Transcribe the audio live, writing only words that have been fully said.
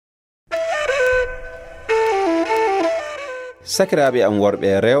Sakiraaɓe am worɓe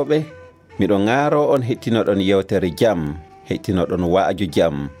e rewɓe, miɗo ŋaaro on hettinoɗon yewtere jam, hettinoɗon wa'aju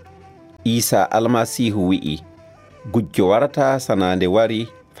jam. Isa almasihu wi'i, gujjo warata sanande wari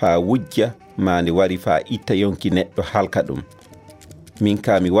fa wujja, mande wari fa itta yonki neɗɗo halka ɗum. Min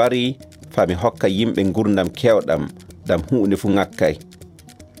ka mi wari fa mi hokka yimɓe gurdam kewɗam dam hunde fu ŋakkay.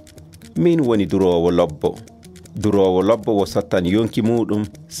 Min woni durowo lobbo wo sottan yonki muɗum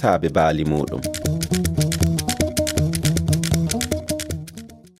saabe baali muɗum.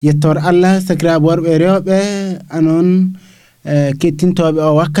 Yettor Allah sakiraaɓe worɓe rewɓe anon kettintoɓe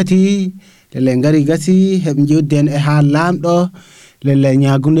o wakkati lele ngari gasi heɓe jewden e haal laamɗo lele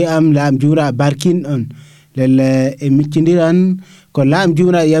ñagunde am laam juura barkin on lele e miccindiran ko laam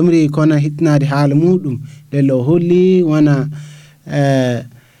juura yamri kono hitnade haala muɗum lele o holli wona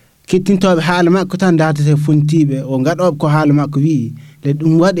kettintoɓe haala makko tan datete fontiɓe o gaɗoɓe ko haala makko wi le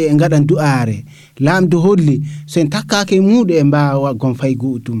ɗum waɗi e gaɗan du'are laamdu holli so en takkake muɗum e mbawa gon fay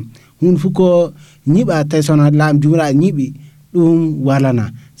go'otum hun fu ko ñiɓa tawi sono laam juura ñiɓi ɗum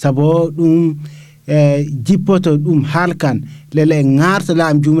walana sabo ɗum jippoto ɗum halkan lele en ŋarta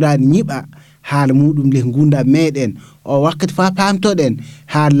laam jumraɗi ñiɓa haala muɗum le gunda meɗen o wakkati fa pamtoɗen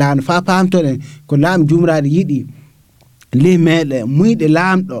haala laano fa pamtoɗen ko laam jumraɗi yiɗi le meɗen muyɗe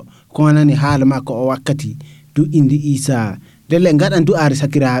laamɗo ko nani haala makko o wakkati du indi Isa lele gaɗan du'are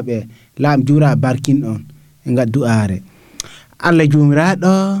sakiraɓe laam jura barkin on e gad du'are Allah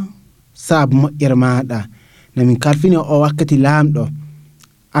jumiraɗo saabu moƴƴere maɗa namin kalfini o wakkati laamɗo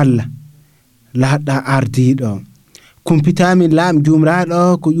Allah laaɗa ardiɗo kumpitamin laam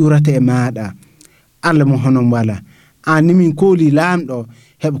jumiraɗo ko ƴurata e maɗa Allah mo honon wala ani min kooli laamɗo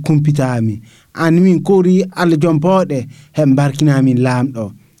heɓe kumpitami ani min koori Allah jomboɗe heɓe barkinamin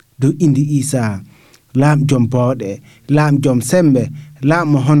laamɗo do indi Isa laam jomboɗe laam jom sembe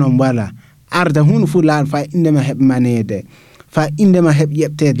laam mo honon wala arda hun fu laam fa indema heɓe manede fa indema heɓe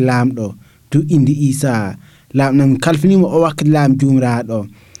yeɓtede laamɗo do indi Isa laam nan kalfinimo o wakkati laam jumiraɗo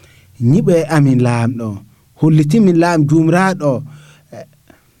ñiɓe amin laamɗo hollitimin laam jumiraɗo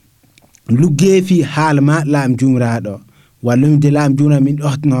luggeefi haala ma laam jumiraɗo wallumde laam jumiraɗo min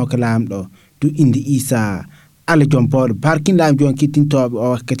ɗohtano ko laamɗo do indi Isa Allah jomboɗo barkin laam jon kittintoɓe o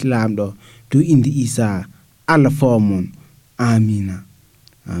wakkati laamɗo do indi Isa Allah fomon amina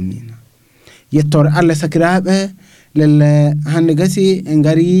amina yettore Allah sakiraɓe lelle hande gasi en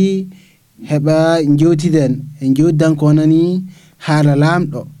gari heɓa jewtiden en jewdan ko nani haala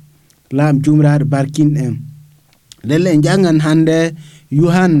laamɗo laam jumraɗo barkin en lelle en jangan hande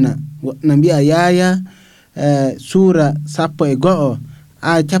Yohanna na mbiya yaya sura 11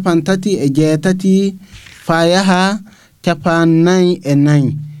 a 37 fa yaha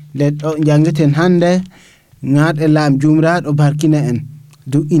 44 leɗɗo jangeten hande ŋaɗe laam jumraɗo barkina en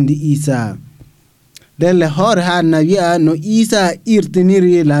do indi Isa lelle hoore ha na wi'a no Isa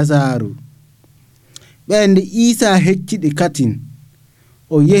irtiniri Lazaru ɓende Isa hecciɗi katin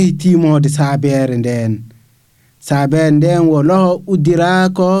o yehi timode saabere nden wo loho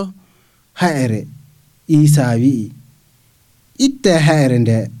uddirako haere Isa wi'i itte haere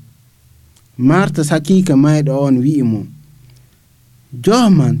nde Marta sakika mayɗo on wi'i mo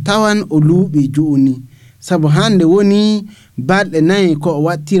Joman tawan o luuɓi juuni sabu hande woni balɗe 4 ko o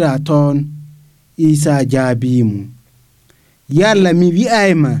wattira toon Isa jaabimo yalla mi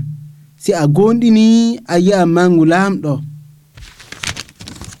wi'ayma si a gonɗini a yi'a mangu laamɗo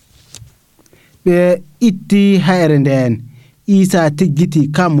ɓe itti hayre nden Isa tiggiti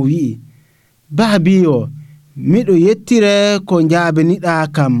kam wi'i baabiyo miɗo yettire ko jaabaniɗa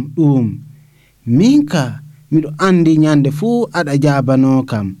kam ɗum minka miɗo andi nyande fuu aɗa jaabano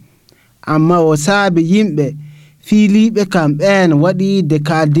kam amma o saabi yimɓe fiiliɓe kam ɓen waɗi de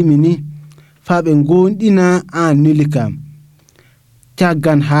kaaldimi ni fa ɓe gonɗina an nuli kam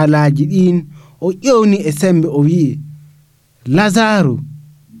caggan haalaji ɗin o ƴewni e sembe o wi'i Lazaru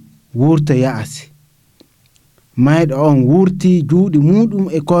wurta yaasi mayɗo on wurti juuɗe muɗum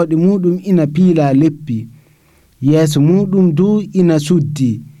e koɗe muɗum ina piila leppi yeeso muɗum du ina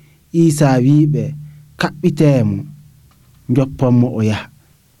suddi Isa wiɓe kaɓɓitemo joppanmo o yaha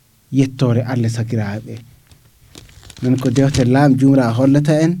yettore Allah sakiraɓe non ko dewte laam jumra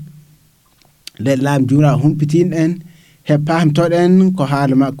hollata en le laam jumra humpitin en he pamtoɗen ko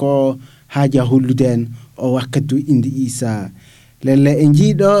haala makko haaja holluden o wakkati indi Isa lelle en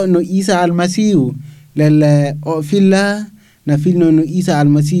jiiɗo no Isa almasihu lelle o filla na filno no Isa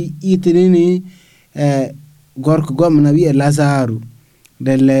almasihu itinini gorko gomma na wi'e Lazaru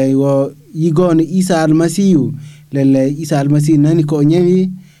lelle wo yigono Isa almasihu lelle Isa almasihu nani ko nyawi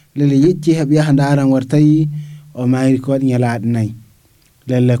lelle yecci heɓe yaha ndaran wartayi o mayri ko nyalaɗe 4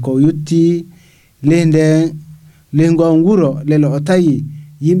 lelle ko yutti lende lengon wuro lelo o tawi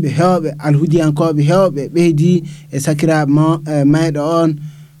yimɓe hewɓe alhudiyankoɓe hewɓe ɓeydi e sakiraɓe mayɗo on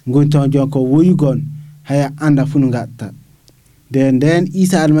gonton jonko woyugon haya anda fu no gatta nden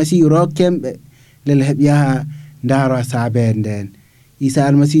Isa almasihu rokkemɓe lelo heɓ yaha ndaro saabe nden Isa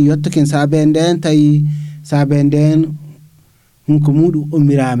almasihu yottoken saabe nden tawi saabe nden hunko muɗum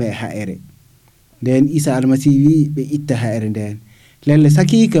ummirama e haere nden Isa almasihu wi ɓe itta haere nden lelle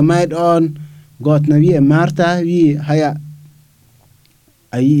sakike mayɗo on goto no wi'e Marta wi haya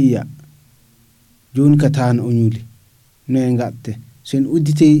a yi'iya joni ka tan o ñuli noye gatte so en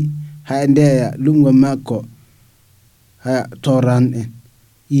uddite ha ndeya lumgol makko haya toran en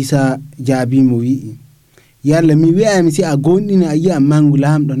Isa jaabimo wi'i yalla mi wi'ami si a gonɗini a yi'a mangu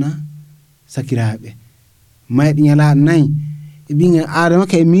lamɗo na sakiraɓe mayɗo ñalaɗo nayi e ɓingel adama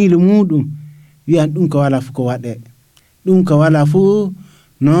kay miilo muɗum wi'an ɗum ko wala fu ko waɗe ɗum ko wala fu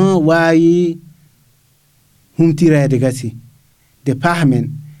no wawi humtirede gasi de pahmen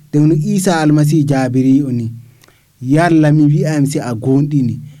de no Isa almasihu jaabiri oni yalla mi wi'ami si a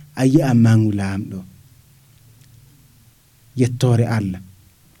gonɗini a yi'a mangu lamɗo yettore Allah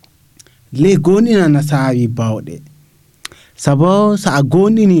le gonɗina na sawi bawɗe sabo so a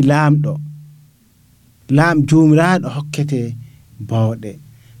gonɗini lamɗo jomiraɗo hokkete bawɗe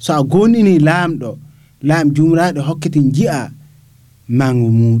so a gonɗini lamɗo jomiraɗo hokkete ji'a mangu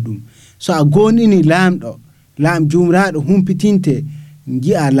muɗum so a gonɗini lamɗo jomiraɗo humpitinte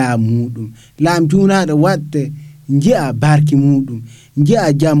ji'a laamu muɗum jomiraɗo watte ji'a barki muɗum ji'a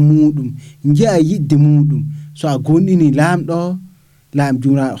jam muɗum ji'a yidde muɗum so a gonɗini lamɗo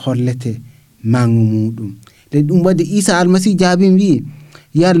jomiraɗo hollete mangu muɗum le ɗum wadde Isa almasihu jaabim wi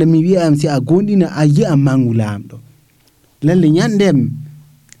yalla mi wi'am si a gonɗina a yi'a mangu lamɗo lalle ñandem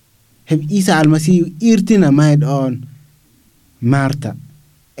heɓ Isa almasihu irtina mayɗo on Marta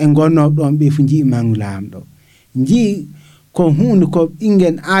e gonnoɓe ɗon ɓe fu ji'i mangu lamɗo ji'i ko hunde ko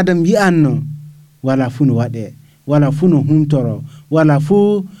ɓingen Adam wi'anno wala fu no waɗe wala fu no humtoro wala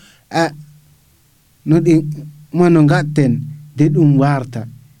fu no ɗi mono gatten de ɗum warta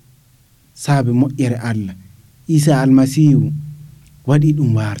saabe moƴƴere Allah Isa almasihu waɗi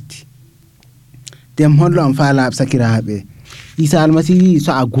ɗum warti dem hollo am faalaɓe sakiraɓe Isa almasihu wi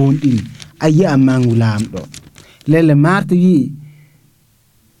so a gonɗini a yi'a mangu lamɗo lelle Marta wi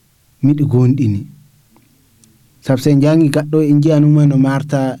miɗo gonɗini sabu sen jangi gaɗɗo en jiyanuma no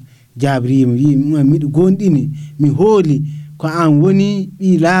Marta jabrima wi miɗo gonɗini mi hooli ko an woni ɓi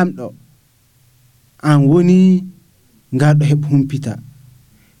lamɗo an woni garɗo heɓ humpita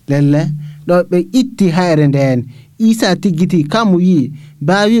lelle ɗo ɓe itti hayre nden Isa tiggiti kam wi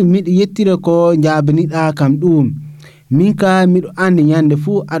bawi miɗo yettira ko jabaniɗa kam ɗum min ka miɗo andi ñande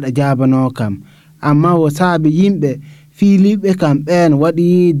fuu aɗa jabano kam amma wo saabe yimɓe filiɓe kam ɓen waɗi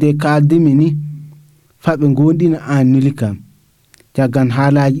de kaldimi ni faɓe gonɗina an nuli kam caggan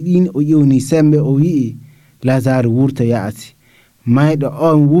haalaji ɗin o ƴewni sembe o wi'i Lazare wurta yaasi mayɗo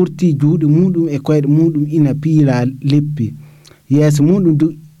on wurti juuɗe muɗum e koyɗe muɗum ina piila leppi yeeso muɗum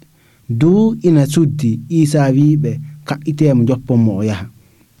du ina suddi Isa wiɓe kaɓitemo jopponmo o yaha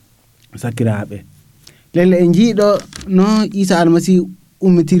sakiraɓe lelle en jiiɗo no Isa almasihu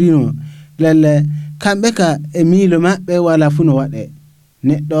ummitirino lelle kamɓe ka e miilo maɓɓe wala fu no waɗe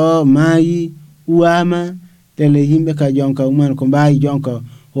neɗɗo maayi uwama lelle yimɓe ka jonka uman ko mbawi jonka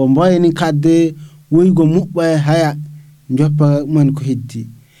o mboyani kadde woygo muɓɓa haya joppa man ko heddi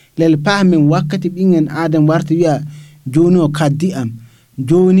lelle pahmen wakkati ɓingen Adam warta wiya joni o kaddi am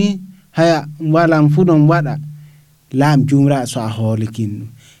joni haya walam fu non waɗa laam jumraɗo so a hoolikinɗum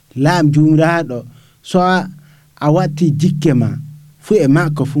laam jumraɗo so a watti jikke ma fu e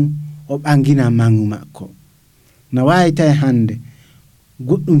makko fu o ɓangina mangu makko no wawi tawi hande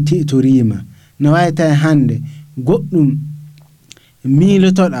goɗɗum tetorima no wawi tawi hande goɗɗum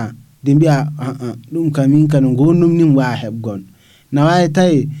miilotoɗa de mbiya ɗum kam min kano gonnum nin wawa heɓgon no wawi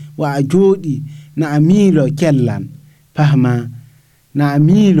tawi wa a jooɗi na a miilo kellan pahma na a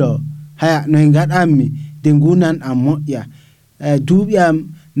miilo haya noye gaɗanmi de gunan am moƴƴa duuɓi am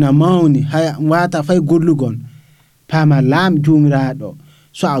na mawni haya wata fay gollugon pama laam jumiraɗo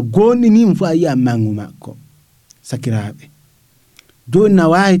so a gonɗinimo fu a yi'a mangu makko sakiraɓe joni na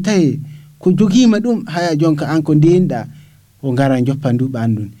wawi tawi ko jogima ɗum haya jonka an ko ndenɗa o gara joppa ndu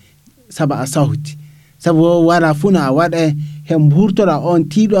ɓandun saabu a sawti saabu wala fu no a waɗa he mburtoɗa on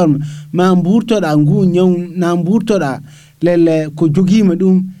tiɗon ma mburtoɗa ngu ñaw na mburtoɗa lelle ko jogima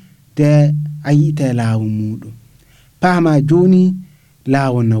ɗum de a yi'ita lawol muɗum pama joni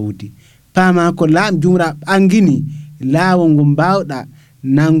lawol nawdi pama ko laam jumra ɓangini lawol ngu mbawɗa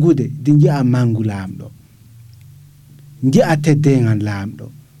nangude de ji'a mangu lamɗo ji'a teddengal lamɗo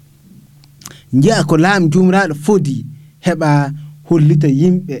nji'a ko laam jumraɗo fodi heɓa hollita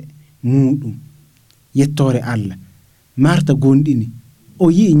yimɓe muɗum yettore Allah. Marta gonɗini o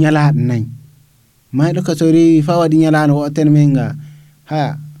yi nyalaɗo nayi mayɗo ka so rewi fa waɗi nyalaɗo woten men ga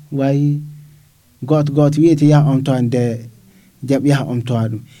ha wayi goto wiyete yaha omtoa nde jaɓ yaha omtoa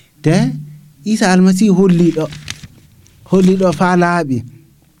ɗum de Isa almasihu holliɗo fa laaɓi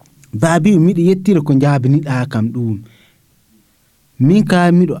baabi miɗo yettira ko jaabiniɗa kam ɗum min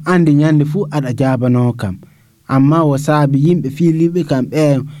ka miɗo andi nyande fu aɗa jabano kam amma wo saabi yimɓe filiɓe kam ɓe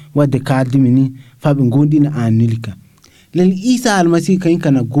wadde kaldimi ni fa ɓe gonɗina an nilka lel Isa almasihu kañ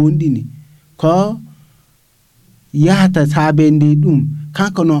kana gonɗini ko yahata saabe ndi ɗum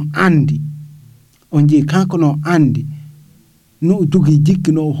kanko no andi on jii kanko no andi no jogi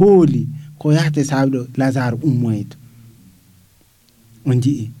jikki no hooli ko yahata saabe ɗo Lazare ummoyto on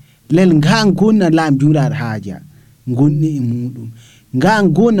jii lel ngan gonna laam jumraɗo haaja gonni e muɗum ngan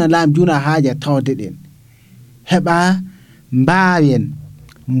gonna laam jumraɗo haaja tawde ɗen heɓa mbawen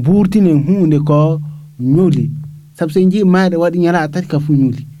mburtinen hunde ko ñoli sabu so jii mayɗo waɗi ñala tati ka fu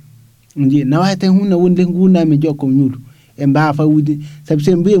ñoli on jii nawa tan hunde wonde gunda mi jokko ñulu e mbawa fa wudi sabu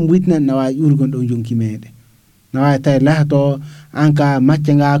so mbiye mbuytinan nawa ƴurgon ɗo jonki meɗe nawa tawi lahato anka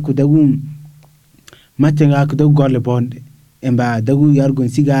macce nga ko dagu golle bonɗe e mbawa dagu yargon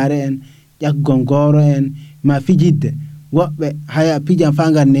sigare en ƴakgon goro en ma fijidde woɓɓe haya pijan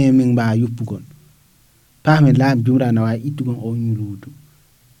fa ngar ne min mbawa yuppugon paamen laam jumra nawa ittugon o ñuludu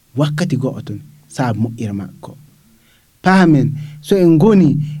wakkati go'oton sa moƴƴere makko paamen so en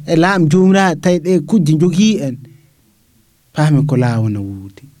goni e laam jumra tawi ɗe kujje jogii en paamen ko laawo no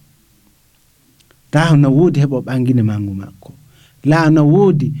woodi heɓo ɓangine mangu makko laawo no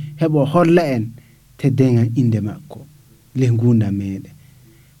woodi heɓo holla en teddengal inde makko le ngunda meɗen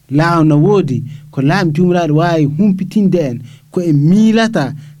laawo no woodi ko laam jumraɗo wawi humpitinde en ko en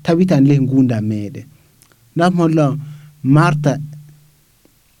miilata tawitan le ngunda meɗen ndam hollo Marta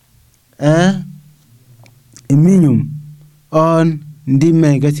e miñum on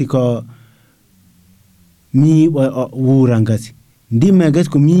ndimme gasi ko miiɓo wuura gasi ndimme gasi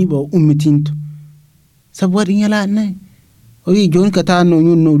ko miiɓo ummitinto sabu waɗi ñalaɗo nayi o wi joni ka tanno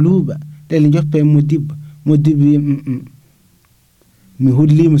ñun no luuɓa lele joppe modibbo wi mi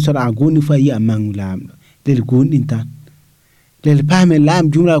hollima soɗa gonni fa yi'a mangu laamɗo lele gonɗin tan lele paamen laam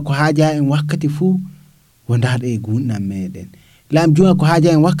jumra ko haaja en wakkati fuu wondaɗo e gunɗam meɗen laam jumra ko haaja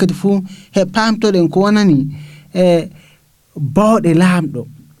en wakkati fuu he pamtoɗen ko wonani e bawɗe laamɗo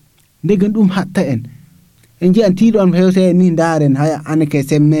ndegen ɗum hatta en jiyan tiiɗon hewte ni ndaren haya anake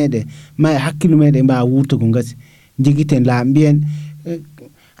semmede ma hakkilo meɗen mbawa wurtugo gasi jigiten laam mbiyen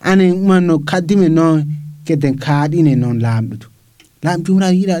ane umanno kaddimen noon kedden kaaɗine noon laamɗo to laam jumra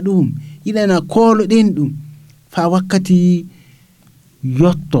yiɗa ɗum yiɗana kooloɗen ɗum fa wakkati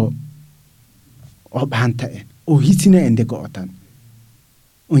yotto o ɓanta en o hisina en nde go'o tan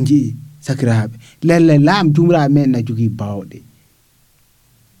on jii sakiraɓe lelle laam jumra men na jogii bawɗe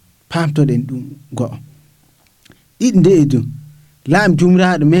pamtoɗen ɗum go'o ɗiɗi ndeedu laam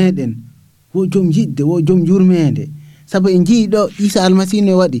jumraɗo meɗen wo joom yidde wo joom yurmede sabu en jii ɗo Isa almasihu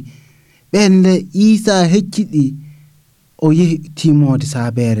ne waɗi ɓenne Isa hecciɗi o yehi timode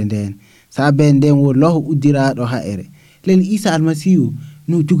sabere nden wo loho uddiraɗo ha'ere lel Isa almasihu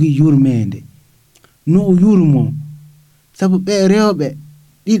no jogii yurmede no o yurmo sabu ɓe rewɓe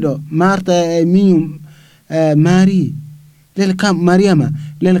ɗiɗo Marta e miñum Marie lel kam Mariama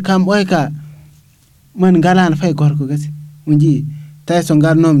lel kam ɓoyka man ngalano fay gorko gasi on jii tawi so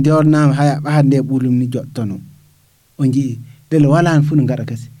ngarnomi dewrnama haya ɓahande ɓulum ni jottono on jii lel walano fu no ngaɗa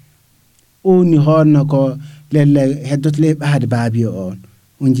gasi on ni honno ko lelle heddoto le ɓahade baabi o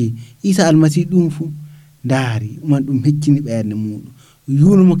on jii Isa almasihu ɗum fu ndaari man ɗum heccini ɓerde muɗum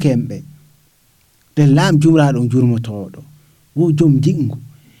yurmo kemɓe lel laam jumraɗo jurmotoɗo wo joom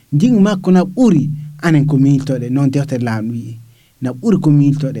jingu makko na ɓuri anen ko miltoɗen noon dewtere laamɗo wi na ɓuri ko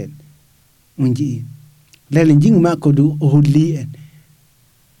miltoɗen on jii lele jingu makko du o holli en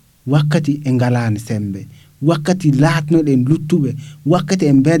wakkati e ngalani sembe wakkati laatnoɗen luttuɓe wakkati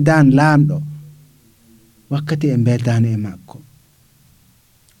e beddani laamɗo wakkati e beddani e makko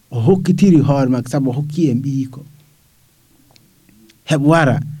o hokkitiri hoore makko sabu o hokki en ɓiyiko heɓ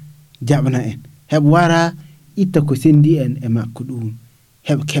wara jaɓna en heɓ wara itta ko sendi en e makko ɗum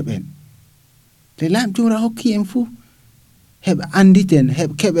heɓ keɓen te laam jumra hokki en fuu heɓ anditen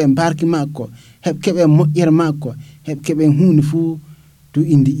heɓ keɓen barki makko heɓ keɓen moƴƴere makko heɓ keɓen hunde fuu to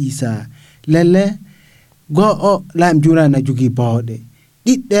indi Isa lelle go'o laam jumra na jogii bawɗe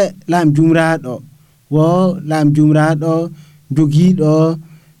ɗiɗɗe laam jumraɗo wo laam jumraɗo jogiiɗo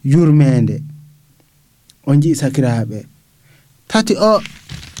yurmede on jii sakiraɓe tati o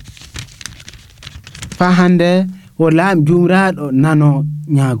fa hande o laam jumraɗo nano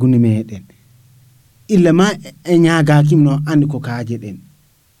ñaaguni meɗen illa ma e ñaagaki no andi ko kaaje ɗen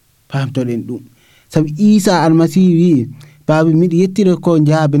pamtoɗen ɗum sabi Isa almasihu wi baabi miɗo yettire ko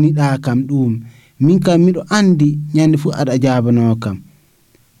jaabaniɗa kam ɗum min kam miɗo andi ñande fu aɗa jaabano kam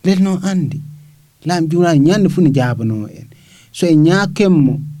lelno andi laam jumraɗo ñande fu ne jaabano en so en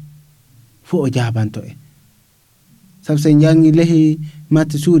ñaakemmo fu o jaabanto en sabu so jangi lehi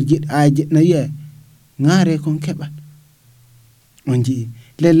matta suur jeɗɗa wiye ngaare kon keɓat on jii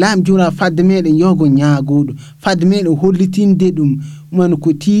le laam jumraɗo fadde meɗen yogo ñaagoɗo fadde meɗen hollitinde ɗum umano ko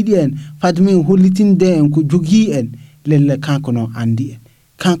tiiɗi en fadde meɗen hollitinde en ko jogii en lelle kanko no andi en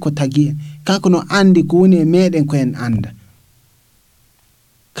kanko tagi en kanko no andi ko woni e meɗen ko en anda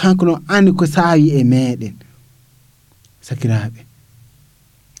kanko no andi ko saawi e meɗen sakiraaɓe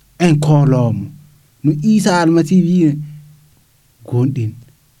en koolomo no Isa almasihu wi gonɗin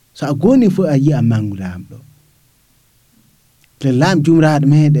so a goni fof a yi'a mangu laamɗo le laam jumraɗo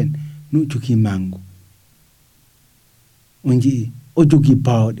meɗen no jogii mangu on jii o jogii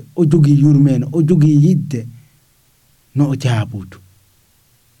bawɗe o jogii yurmene o jogii yidde no o jaabutu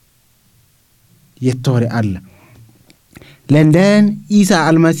yettore Allah le nden Isa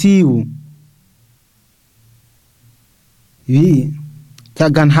almasihu wi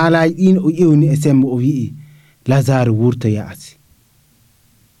caggan haalaji ɗin o ƴewni e sembe o wi'i Lazare wurta yaasi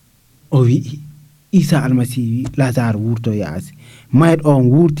o wi'i Isa almasihu wi Lazare wurto yaasi mayɗo on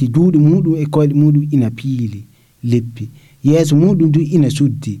wurti juuɗe muɗum e koyɗe muɗum ina piili leppi yeeso muɗum du ina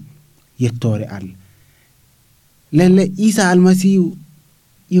suddi yettore Allah lelle Isa almasihu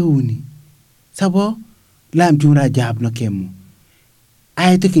ƴewni sabo laam jumraɗo jaabno kemmo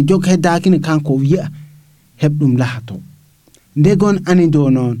aytake jog heddakine kanko wi'a heɓ ɗum lahato ndegon ani do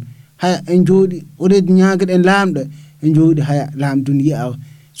noon haya en jooɗi oɗedi ñaagaɗen laamɗo en jooɗi haya laamdun yi'a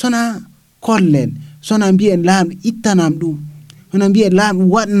sona kollen sona mbiyen laamɗo ittanam ɗum sona mbiyen laamɗo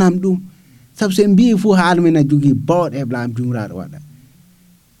waɗnam ɗum sabu so en mbiyi fuu haala men a jogii bawɗe e laam jumraɗo waɗa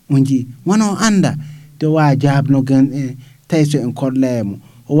on jii wono anda te waa jaabnogen en tawi so en kollemo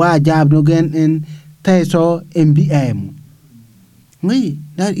o waa jaabnogen en tawi so en mbiyemo oui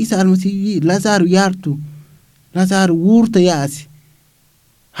dar Isa almasihu wi Lazare yartu Lazare wurta yaasi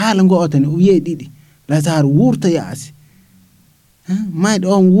haala ngo tan o wiye ɗiɗi Lazare wurta yaasi mayɗo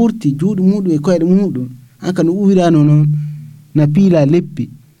on wurti juuɗe muɗum e koyɗe muɗum hanka no uwirano noon na piila leppi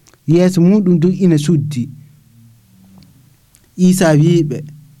yeeso muɗum du ina suddi Isa wiiɓe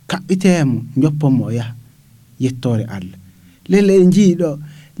kaɓɓitemo joppanmo o yaha yettore Allah lelle en jiiɗo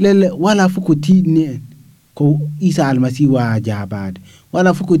lelle wala fof ko tiiɗni en ko Isa almasihu waa jaabade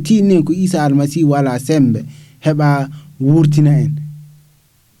wala fof ko tiiɗni en ko Isa almasihu wala sembe heɓa wurtina en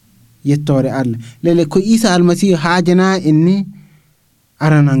yettore Allah lelle ko Isa almasihu haajana en ni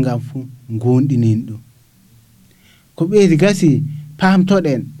aranal ngam fu gonɗinen ɗum ko ɓeydi gasi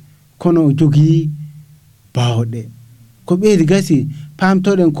pamtoɗen kono jogii bawɗe ko ɓeydi gasi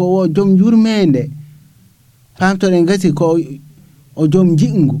pamtoɗen ko o joom yurmede pamtoɗen gasi ko o joom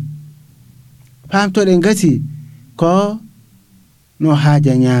ji'ngu pamtoɗen gasi ko no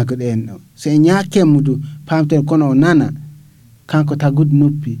haaja ñaagoɗen ɗo so en ñaakemmudu pamtoɗen kono o nana kanko taguɗo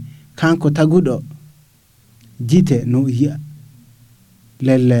noppi kanko taguɗo jite no yi'a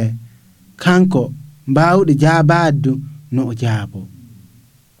lelle kanko mbawɗo jaabadu no o jaabo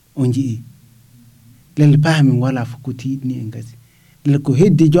o ji'i lelle paamin wala fof ko tiiɗni en gasi lelle ko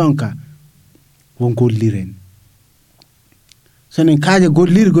heddi jonka wo golliren sonen kaaja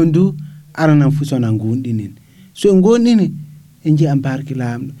gollirgon du aranan fu sona gonɗinen so en gonɗini en jiyan barke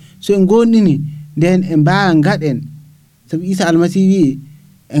laamɗo so en gonɗini nden en mbawa gaɗen sabu Isa almasihu wi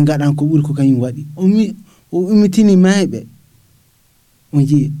en gaɗan ko ɓuri ko kañum waɗi o ummitini mayɓe on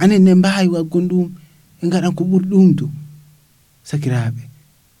jii anen ne mbawi waggon ɗum en gaɗan ko ɓuri ɗum to sakiraɓe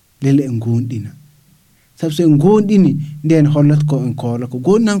lelle en gonɗina sabu so en gonɗini nden hollata ko en koola ko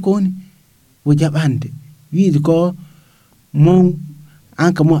gonɗinan ko woni wo jaɓande wiide ko mon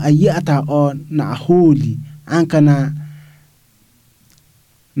anka mo a yiyata o na a hooli anka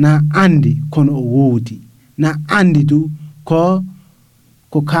na andi kono o woodi na andi du ko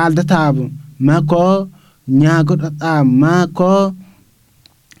kaldatamo ma ko ñaagoɗoɗamo ma ko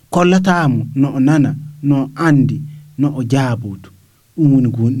kollatamo no o nana no andi no o jaabotu ɗum woni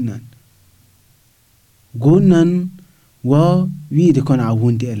gonɗinan wo wiide kono a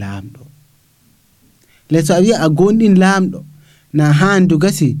wondi e laamɗo le so a wiya a gonɗin laamɗo na haandu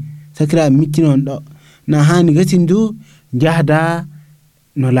gasi sakiraɓe miccinon ɗo na haandi gasi ndu jahda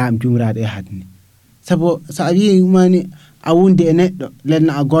no laam jumraɗo e hadni sabu so a wi mani a wondi e neɗɗo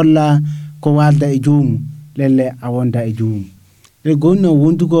lelna a golla ko walda e jomum lelle a wonda e jomum le gonno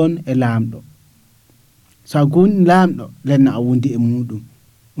wondugon e laamɗo so gon lamɗo lenna a wondi e muɗum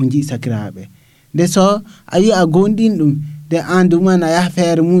on ji sakiraaɓe nde so a yi a gonɗin ɗum de an duman a yaha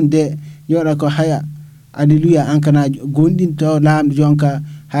feere mum de yoɗa ko haya alleluya an kana gonɗin to lamɗo jonka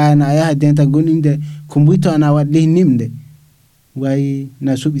haya na yaha denta gonɗinde ko mbuyto ana waɗ lehnimde way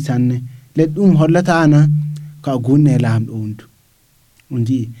na suɓi sanne le ɗum hollatana ko a gonɗe lamɗo wondu on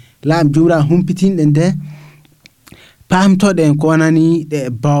ji laam jumra humpitinɗe nde pamtoɗen ko wonani ɗe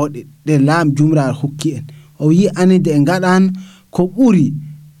bawɗe ɗe laam jumra hokki en o wi anide e ngaɗan ko ɓuri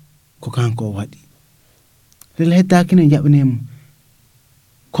ko kanko o waɗi lel heddakino jaɓanemo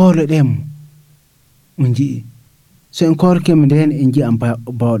koloɗenmo on jii so en kolkemo nden en jiyan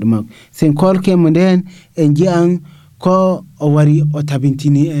bawɗe makko so en kolkemo nden en jiyan ko o wari o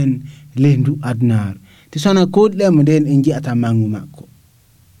tabintini en lendu adunaaru te sona koɗɗemo nden en jiyata mangu makko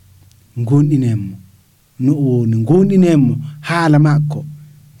gonɗinenmo no woni gonɗinenmo haala makko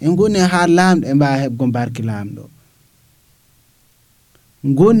en gonni haala laamɗo e mbawa heɓgo barke laamɗo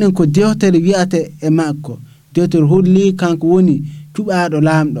gonɗen ko dewtere wiyate e makko dewtere holli kanko woni cuɓaɗo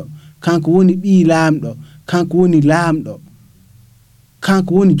laamɗo kanko woni ɓii laamɗo kanko woni laamɗo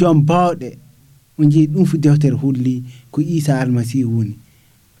kanko woni joom bawɗe on jii ɗum fu dewtere holli ko Isa almasihu woni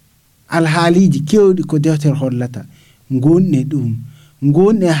alhaaliji kewɗi ko dewtere hollata gonɗe ɗum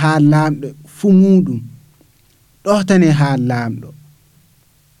gonɗe haala laamɗo fu muɗum ɗoftane haala laamɗo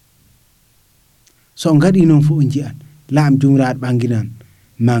so ngaɗi noon fu on jiyan laam jumraɗo ɓanginan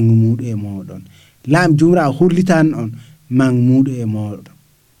mangu muɗum e moɗon laam jumra hollitan on mangu muɗum e moɗon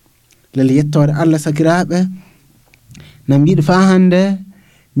lele yettore Allah sakiraɓe na mbiɗo fa hande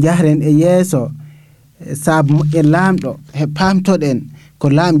jahren e yeeso saabu moƴƴel laamɗo he pamtoɗen ko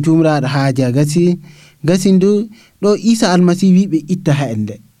laam jumraɗo haaja gasi ndu ɗo Isa almasihu wiɓe itta ha en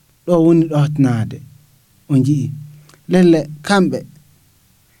nde ɗo woni ɗotanade on jii lelle kamɓe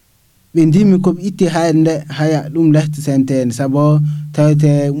ɓe ndimi koɓe itti ha en nde haya ɗum lehti sentene sabo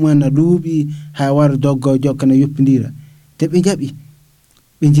tawete mumana luuɓi ha wara doggo jokkana yoppidira te ɓe jaɓi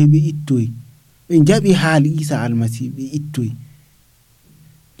ɓe jeeɓi ittoy ɓe jaɓi haali Isa almasihu ɓe ittoy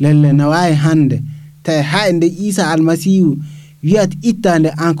lelle na wawi hande tawi ha e nde Isa almasihu wiyat ittande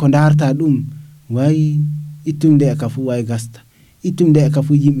an ko darta ɗum wayi ittum nde ka fu wayi gasta ittum nde ka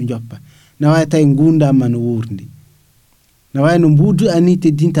fu yimɓe joppa na wawi tawi gundama no wurdi na wawi no mbudu ani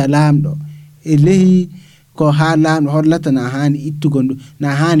teddinta laamɗo e lehi ko ha laamɗo hollata na hani ittugon ɗum na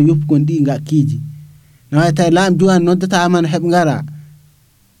hani yoppugon ɗi ngakkiji na wawi tawi laam juwan noddatama no heɓ ngara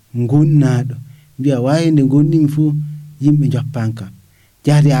gonɗinaɗo mbiya wawi nde gonɗimi fu yimɓe joppan kam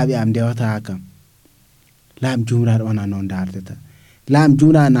jahriyaɓe am ndewata kam laam jumraɗo wona noon dardata laam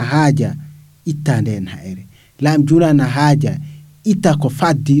jumraɗo na haaja itta nden haere laam jumraɗo na haaja itta ko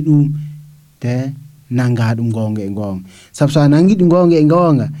faddi ɗum te nanga ɗum gonga e gonga sabu so a nangi ɗum gonga e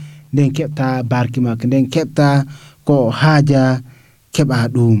gonga nden keɓta barke makko nden keɓta ko haaja keɓa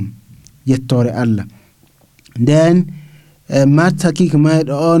ɗum yettore Allah nden Marta kiki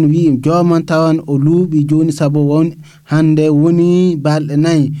mayɗo on wi jomon tawan o luuɓi joni sabo won hande woni balɗe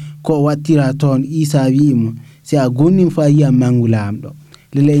 4 ko o wattira toon Isa wi'imo si a gonnim fa yi'a mangu laamɗo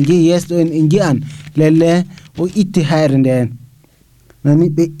lele en jeehi yeeso ɗo en jiyan lelle o itti hayre nden nani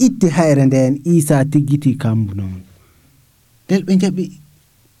ɓe itti hayre nden Isa tiggiti kambu noon lel ɓe jaɓi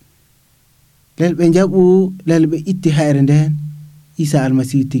lel ɓe jaɓu lel ɓe itti hayre nden Isa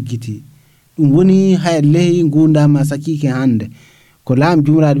almasihu tiggiti ɗum woni hayre lehi gundama sakiki hande ko laam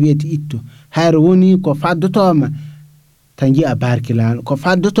jumraɗo wiyete itto hayre woni ko faddotoma ta jiya barke laamɗo ko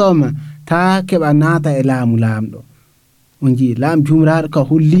faddotoma ta keɓa naata e laamu laamɗo on jii laam jumraɗo ka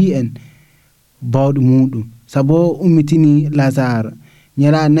holli en bawɗo muɗum sabo ummitini Lazare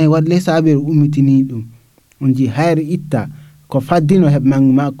ñera 4 waɗle sabere ummitini ɗum on jii hayre itta ko faddino heɓ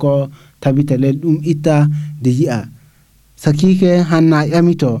mangu makko tabita lel ɗum itta de yi'a sakike hanna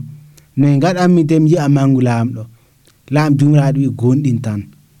ƴamito no ngaɗanmi dem yi'a mangu laamɗo laam jumraɗo wi gonɗin tan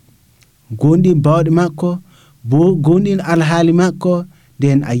gonɗin bawɗe makko bo gonɗin alhaali makko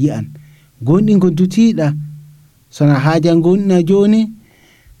nden a yi'an gonɗin ko dutiɗa sona haaja gonɗina joni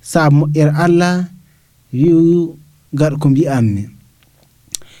sa moƴƴere Allah wi gaɗ ko mbi'anmi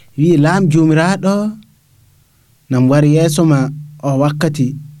wi laam jumraɗo nam wari yeeso ma o wakkati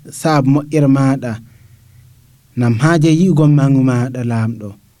saabu moƴƴere maɗa nam haaja yi'ugon mangu maɗa laamɗo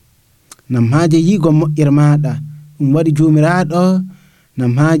nam haaja yi'ugon moƴƴere maɗa ɗum waɗi jumiraɗo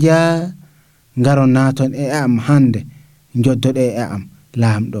nam haaja ngaron naton e am hande joddoɗe e am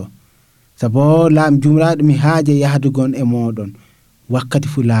laamɗo sabo laam jumraɗo mi haaja yahdugon e moɗon wakkati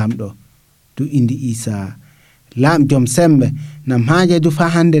fu laamɗo to indi Isa laam joom sembe nam haaja du fa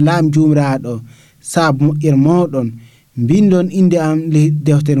hande laam jumraɗo saabu moƴƴere moɗon bindon inde am le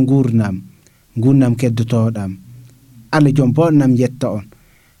dewtere gurdam gurnam keddotoɗam. Allah jom boɗnam yetta on.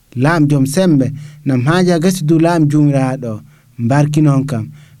 Laam jom sembe nam haaja gasi du laam jumiraɗo mbarkinon kam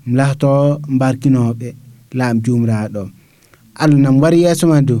mlahto mbarkinoɓe laam jumiraɗo. Allah nam wari yeso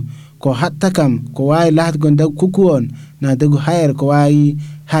ma du ko hatta kam ko wawi lahtgo dag kuku on na dagu hayre ko wawi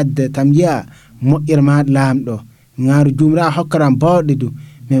hadde tam yi'a moƴƴere ma laamɗo ngaaru jumira hokkaram bawɗe du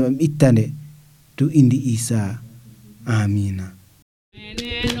meɓam ittande du indi Isa. Amina.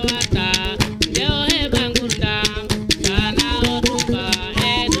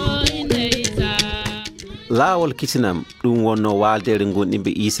 laawol kisinam ɗum wonno waaldere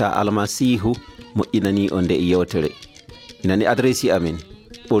gonɗimɓe Isa almasihu moƴƴinani on nde yewtere. Inani adresi amin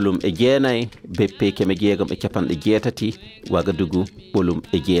ɓolum e jeenayi beppe 6jeegom Wagadugu ɓolum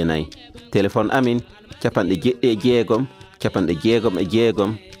e jeenayi. Téléphone amin 76 66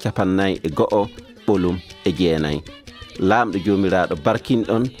 49 ɓolum e jeenayi. Laamɗo jomiraɗo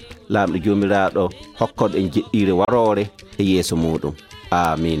barkinɗon, laamɗo jomiraɗo hokkoɗo en jeɗɗire warore e yeeso muɗum.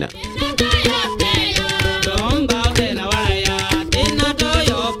 Amina.